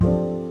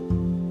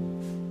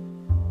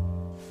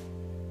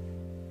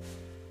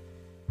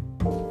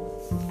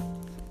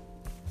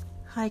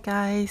Hi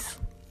guys,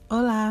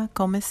 hola,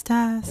 ¿cómo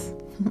estás?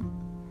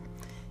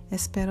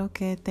 Espero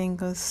que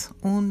tengas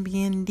un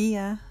bien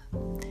día.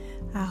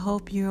 I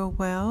hope you're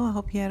well. I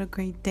hope you had a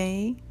great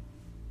day.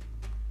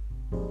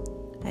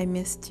 I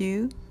missed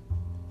you,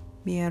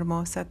 mi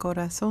hermosa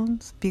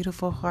corazones,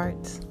 beautiful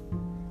hearts.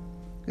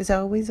 It's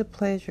always a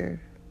pleasure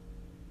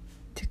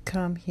to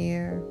come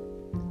here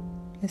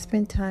and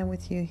spend time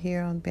with you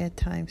here on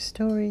Bedtime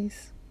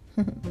Stories.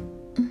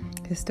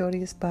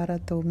 Historias para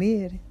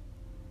dormir.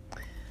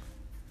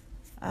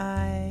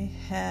 I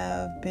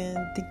have been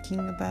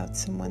thinking about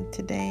someone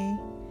today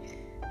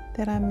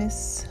that I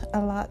miss a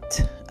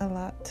lot,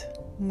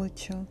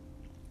 mucho.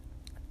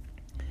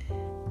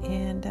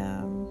 And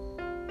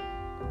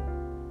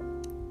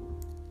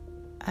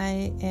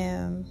I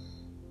am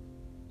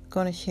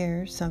going to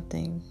share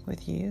something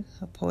with you,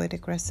 a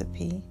poetic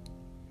recipe.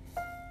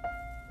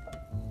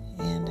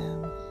 And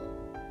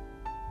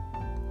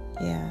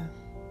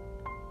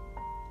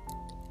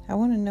I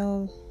want to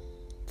know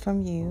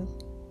from you,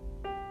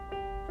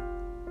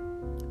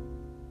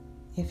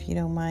 if you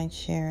don't mind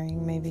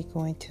sharing, maybe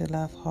going to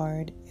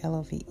lovehard,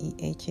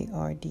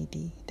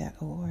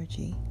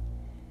 LOVEHARDD.org.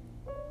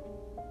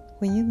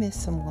 When you miss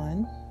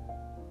someone,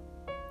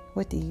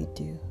 what do you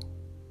do?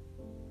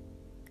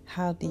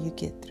 How do you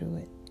get through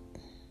it?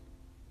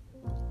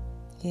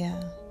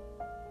 Yeah,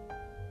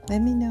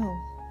 let me know.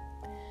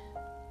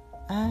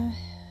 I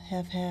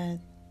have had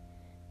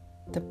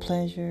the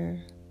pleasure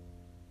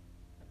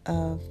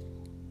of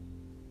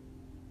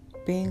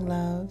being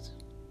loved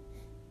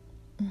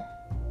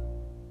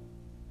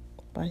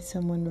by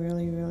someone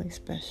really, really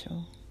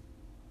special.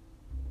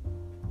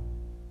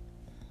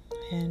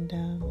 And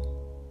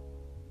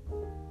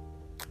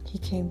he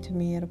came to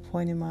me at a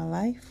point in my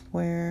life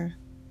where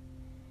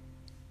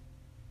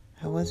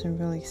I wasn't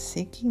really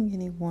seeking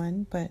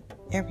anyone, but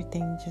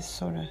everything just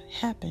sort of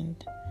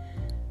happened.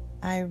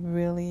 I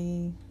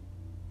really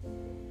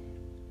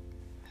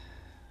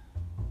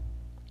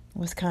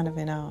was kind of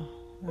in awe,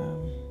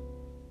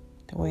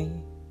 the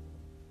way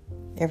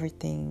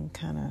everything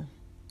kind of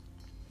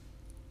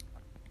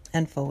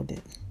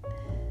unfolded.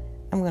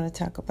 I'm going to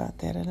talk about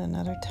that at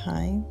another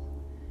time.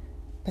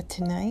 But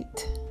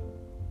tonight,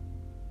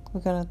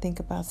 we're going to think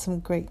about some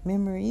great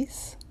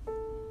memories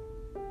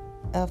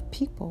of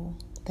people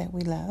that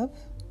we love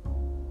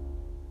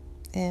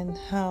and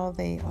how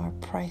they are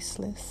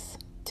priceless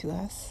to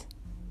us.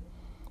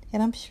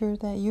 And I'm sure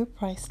that you're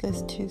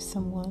priceless to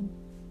someone.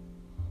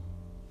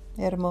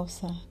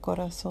 Hermosa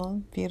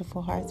corazón,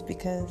 beautiful hearts,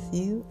 because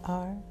you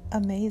are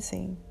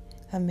amazing,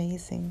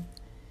 amazing.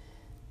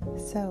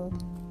 So,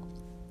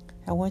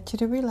 I want you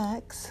to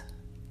relax.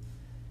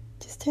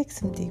 Just take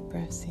some deep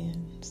breaths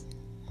in.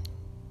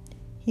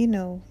 You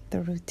know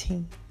the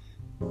routine.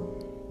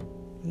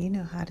 You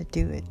know how to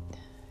do it.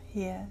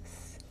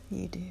 Yes,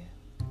 you do.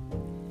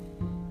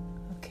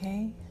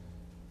 Okay?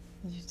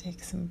 You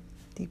take some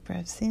deep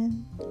breaths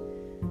in.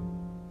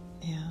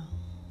 Now,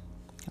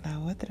 la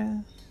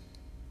otra.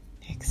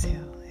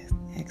 Exhale.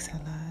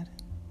 Exhalar.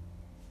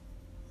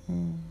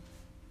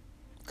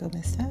 ¿Cómo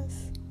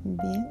estás?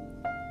 Bien.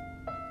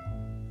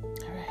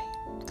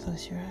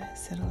 Close your eyes,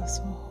 cierra los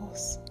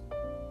ojos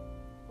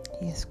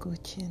y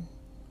escuchen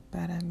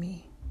para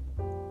mí.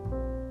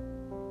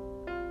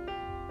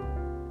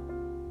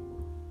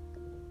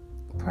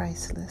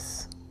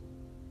 Priceless.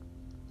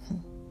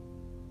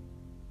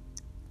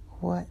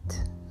 What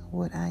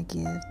would I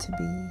give to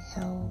be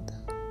held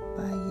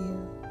by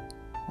you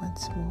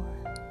once more?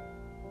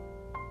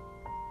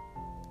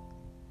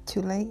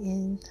 To lay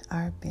in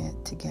our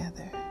bed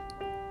together,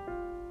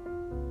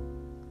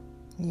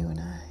 you and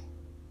I.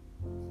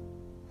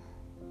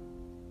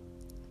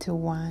 To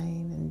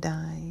wine and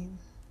dine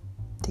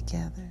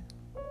together.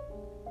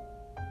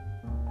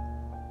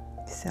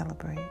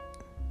 Celebrate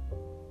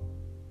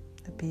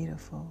the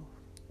beautiful,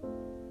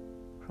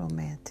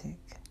 romantic,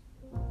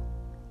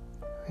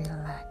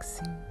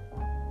 relaxing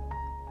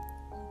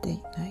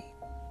date night.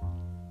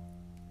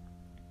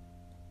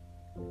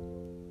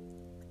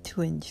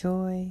 To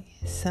enjoy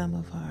some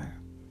of our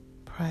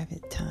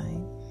private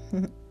time.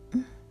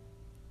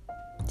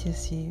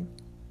 Just you,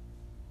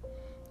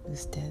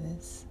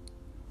 ustedes.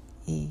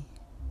 Y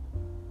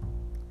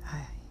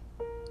I,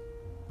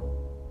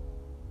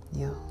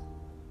 yo,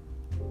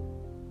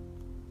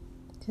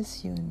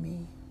 just you and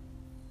me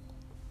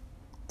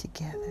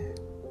together.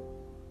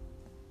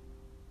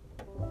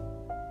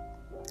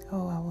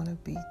 Oh, I want to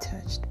be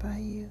touched by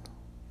you,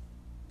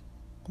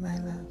 my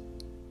love.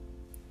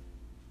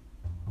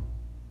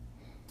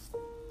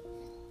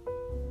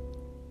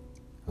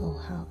 Oh,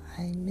 how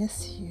I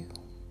miss you,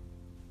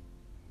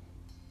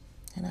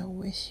 and I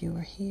wish you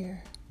were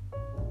here.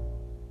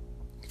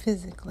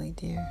 Physically,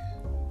 dear.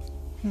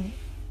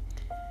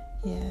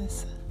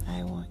 Yes,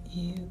 I want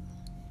you.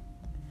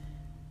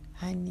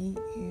 I need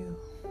you.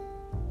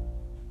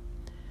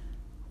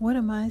 What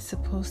am I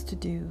supposed to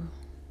do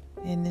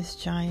in this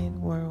giant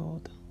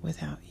world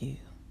without you?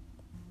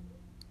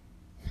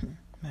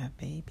 My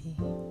baby,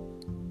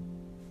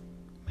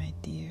 my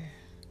dear,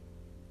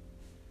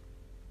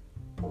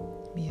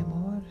 mi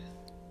amor.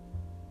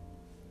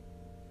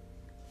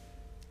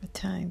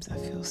 times I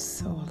feel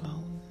so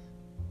alone.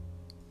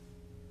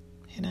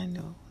 And I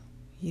know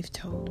you've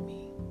told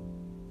me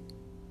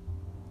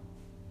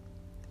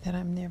that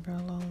I'm never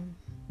alone.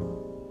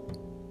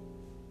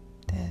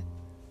 That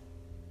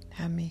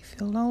I may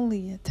feel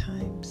lonely at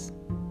times,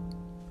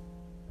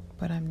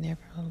 but I'm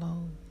never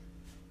alone.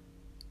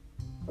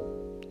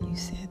 You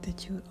said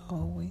that you would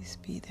always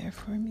be there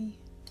for me.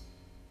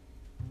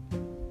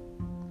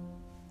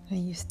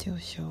 And you still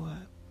show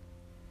up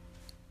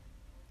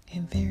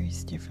in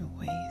various different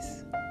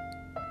ways.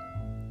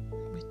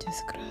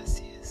 Muchas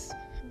gracias.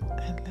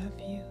 I love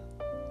you.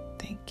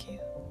 Thank you.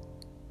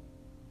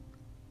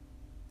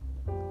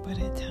 But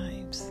at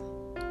times,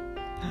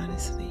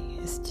 honestly,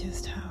 it's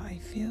just how I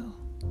feel.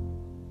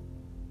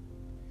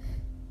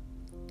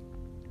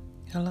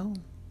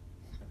 Alone.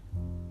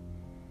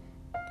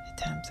 At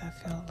times I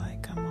feel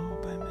like I'm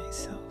all by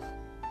myself.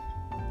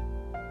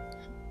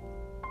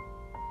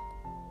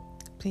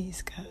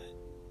 Please, God,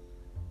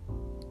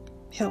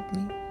 help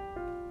me.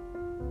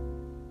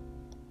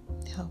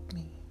 Help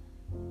me.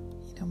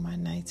 You know, my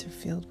nights are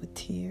filled with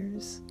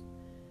tears.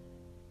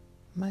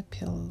 My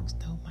pillows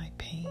know my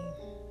pain.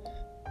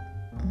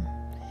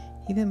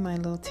 Even my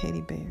little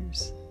teddy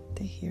bears,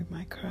 they hear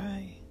my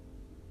cry.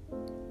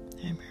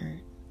 I'm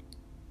hurt.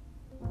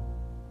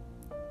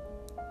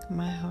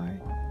 My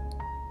heart,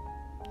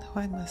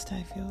 why must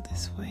I feel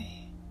this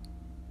way?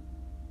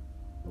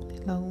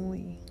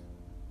 Lonely.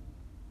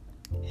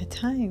 At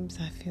times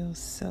I feel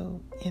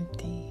so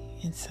empty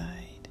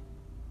inside.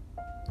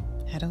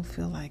 I don't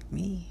feel like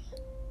me,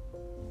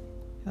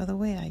 or the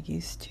way I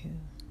used to.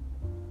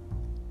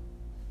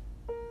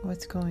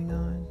 What's going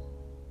on?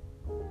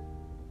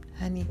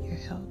 I need your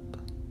help.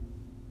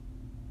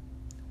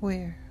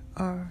 Where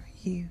are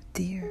you,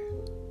 dear?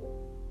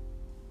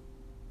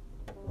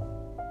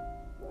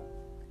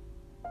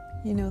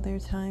 You know, there are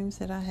times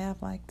that I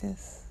have like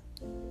this,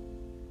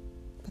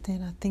 but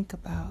then I think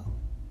about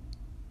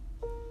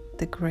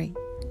the great,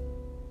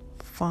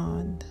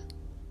 fond,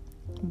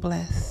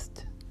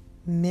 blessed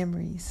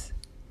memories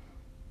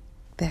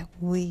that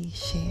we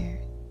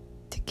shared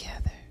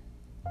together.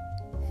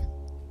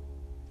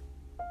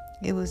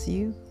 It was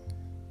you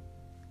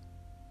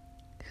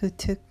who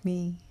took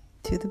me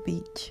to the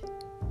beach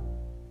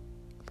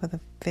for the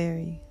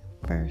very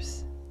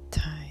first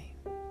time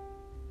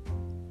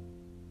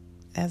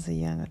as a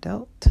young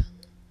adult.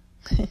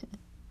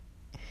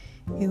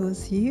 It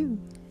was you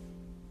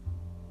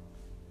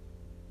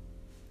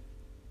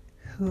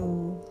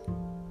who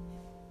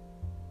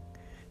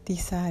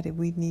decided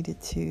we needed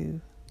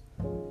to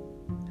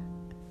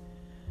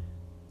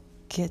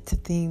get to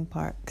theme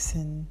parks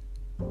and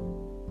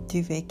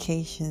do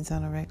vacations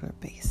on a regular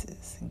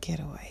basis and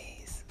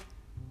getaways.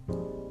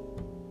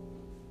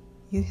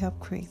 You helped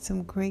create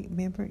some great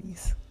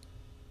memories.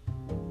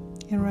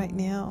 And right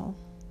now,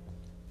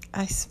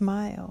 I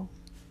smile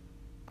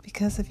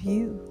because of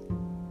you.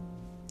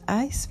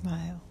 I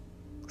smile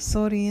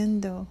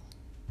sonriendo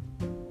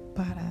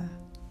para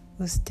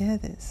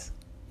ustedes.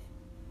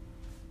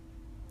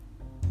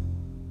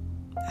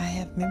 I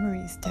have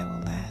memories that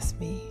will last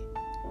me.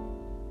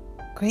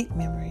 Great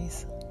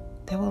memories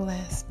that will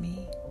last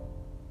me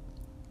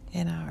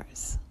and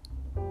ours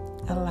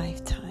a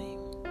lifetime.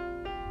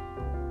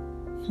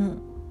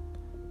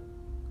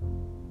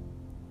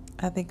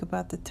 I think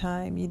about the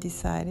time you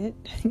decided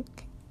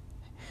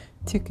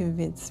to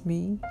convince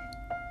me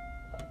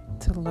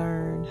to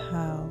learn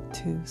how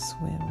to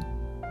swim.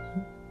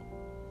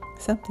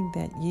 Something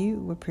that you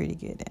were pretty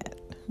good at.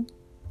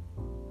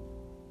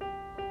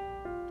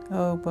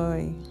 Oh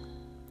boy,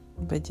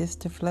 but just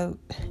to float.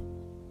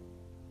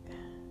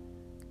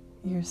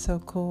 You're so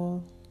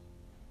cool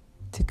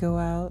to go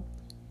out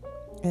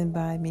and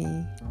buy me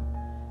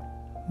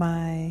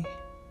my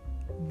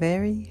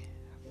very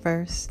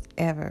first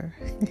ever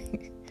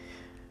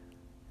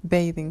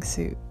bathing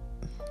suit.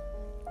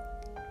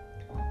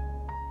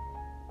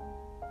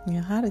 You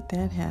know, how did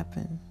that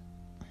happen?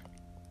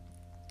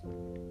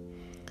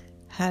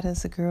 How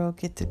does a girl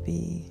get to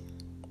be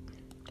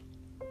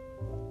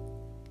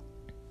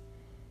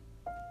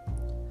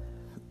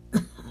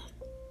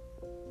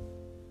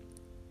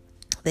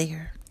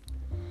there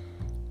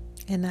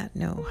and not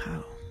know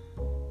how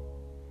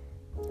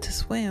to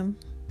swim,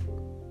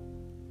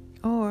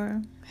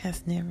 or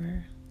has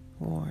never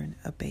worn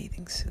a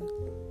bathing suit?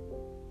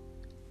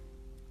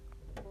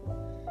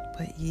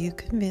 But you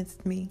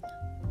convinced me.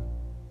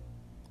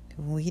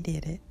 We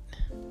did it.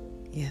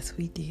 Yes,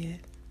 we did.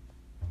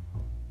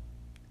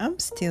 I'm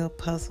still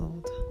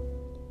puzzled.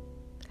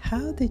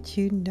 How did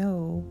you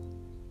know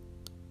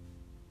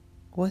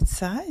what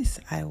size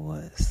I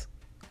was?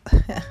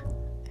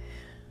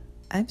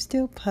 I'm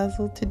still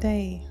puzzled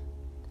today.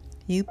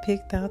 You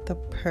picked out the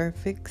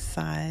perfect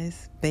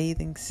size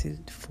bathing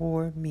suit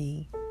for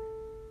me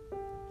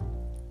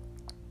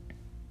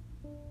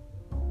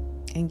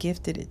and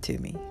gifted it to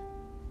me.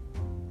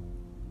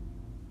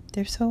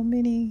 There's so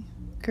many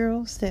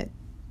girls that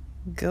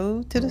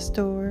go to the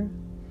store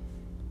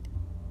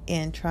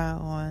and try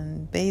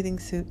on bathing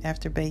suit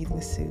after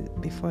bathing suit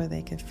before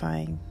they can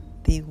find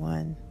the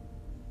one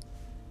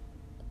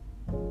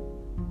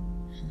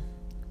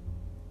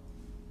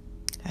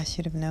I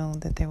should have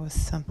known that there was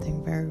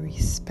something very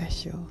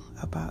special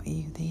about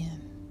you then.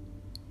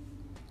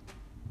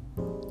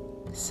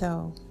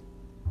 So,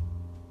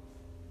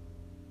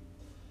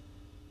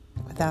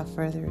 without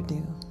further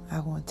ado, I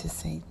want to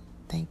say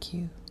thank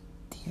you,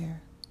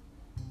 dear,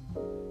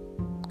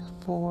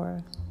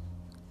 for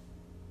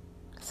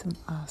some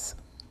awesome,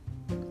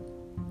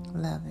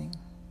 loving,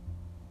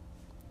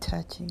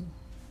 touching,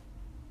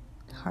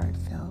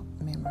 heartfelt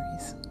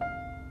memories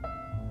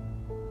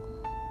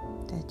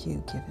that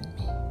you've given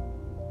me.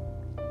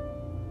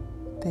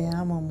 Te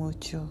amo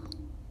mucho.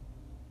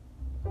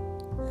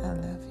 I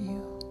love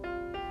you.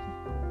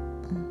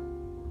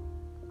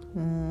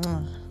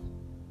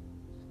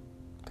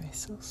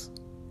 Besos.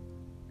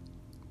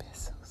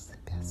 Besos.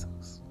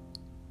 Besos.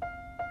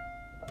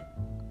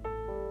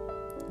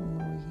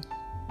 Muy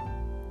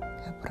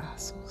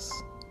abrazos.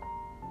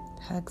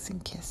 Hugs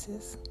and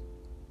kisses.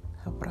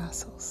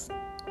 Abrazos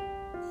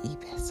y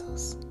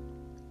besos.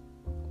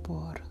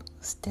 Por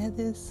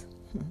ustedes.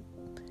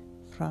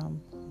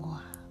 From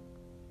moi.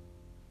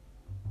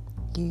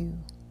 You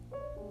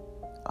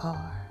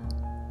are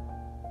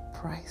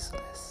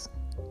priceless.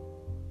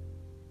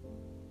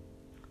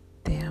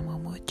 Te amo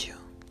mucho.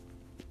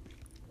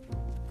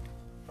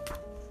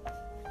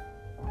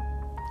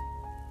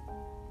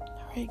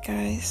 Alright,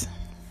 guys.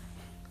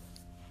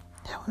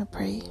 I want to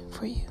pray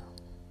for you.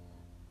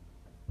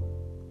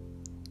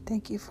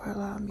 Thank you for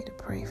allowing me to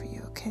pray for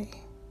you, okay?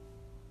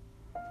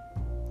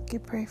 You can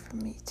pray for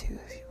me too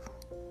if you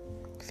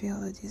feel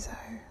the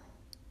desire.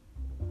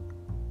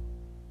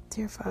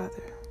 Dear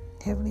Father,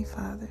 Heavenly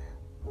Father,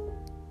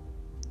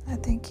 I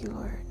thank you,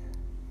 Lord,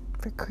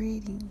 for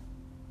creating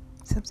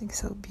something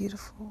so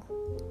beautiful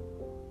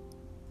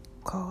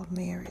called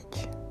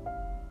marriage,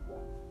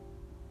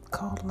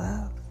 called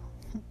love.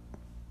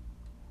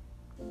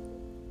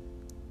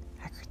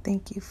 I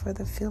thank you for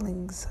the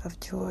feelings of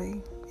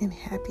joy and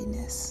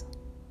happiness.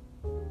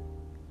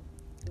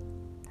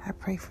 I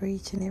pray for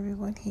each and every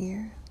one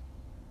here.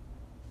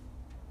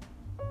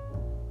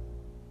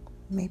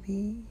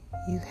 Maybe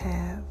you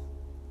have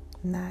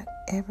not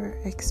ever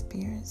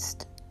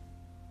experienced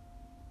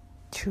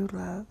true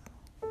love.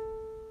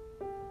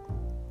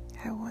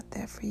 I want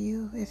that for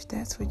you if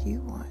that's what you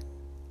want.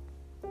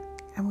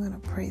 I'm going to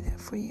pray that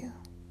for you.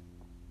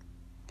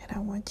 And I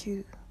want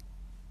you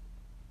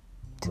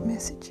to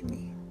message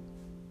me.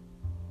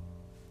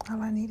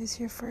 All I need is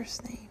your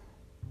first name.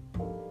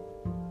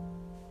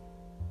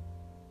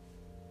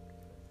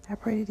 I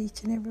pray that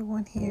each and every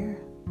one here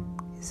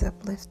is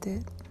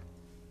uplifted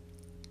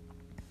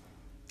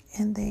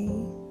and they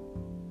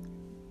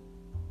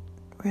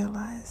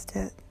realize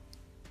that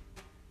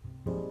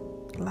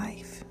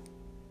life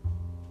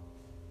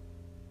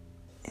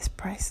is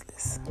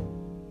priceless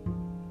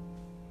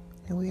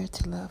and we are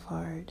to love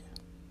hard.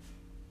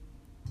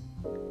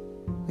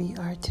 We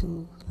are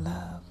to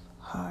love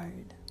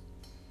hard.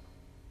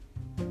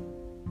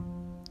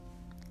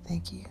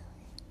 Thank you.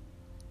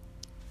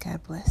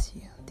 God bless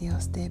you.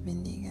 Dios te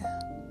bendiga.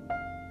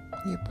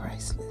 You're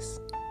priceless.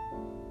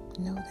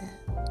 Know that.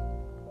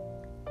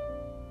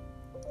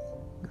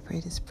 We pray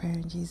this prayer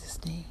in Jesus'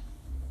 name.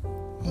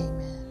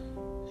 Amen.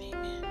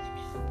 Amen.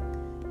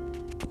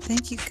 Amen.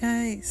 Thank you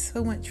guys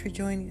so much for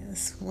joining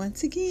us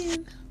once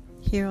again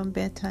here on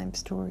Bedtime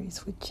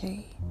Stories with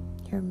Jay.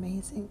 You're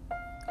amazing.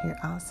 You're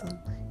awesome.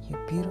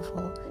 You're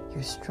beautiful.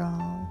 You're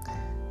strong.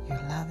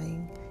 You're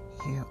loving.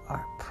 You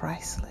are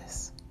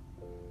priceless.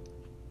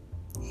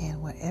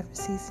 And whatever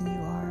season you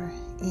are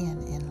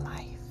in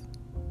life,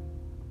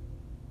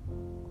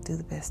 do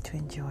the best to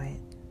enjoy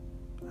it.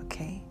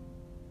 Okay?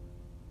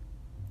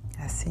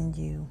 I send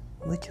you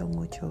mucho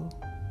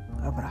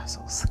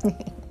abrazos.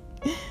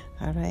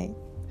 All right?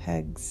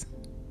 Hugs.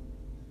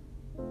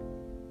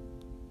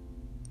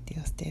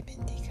 Dios te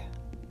bendiga.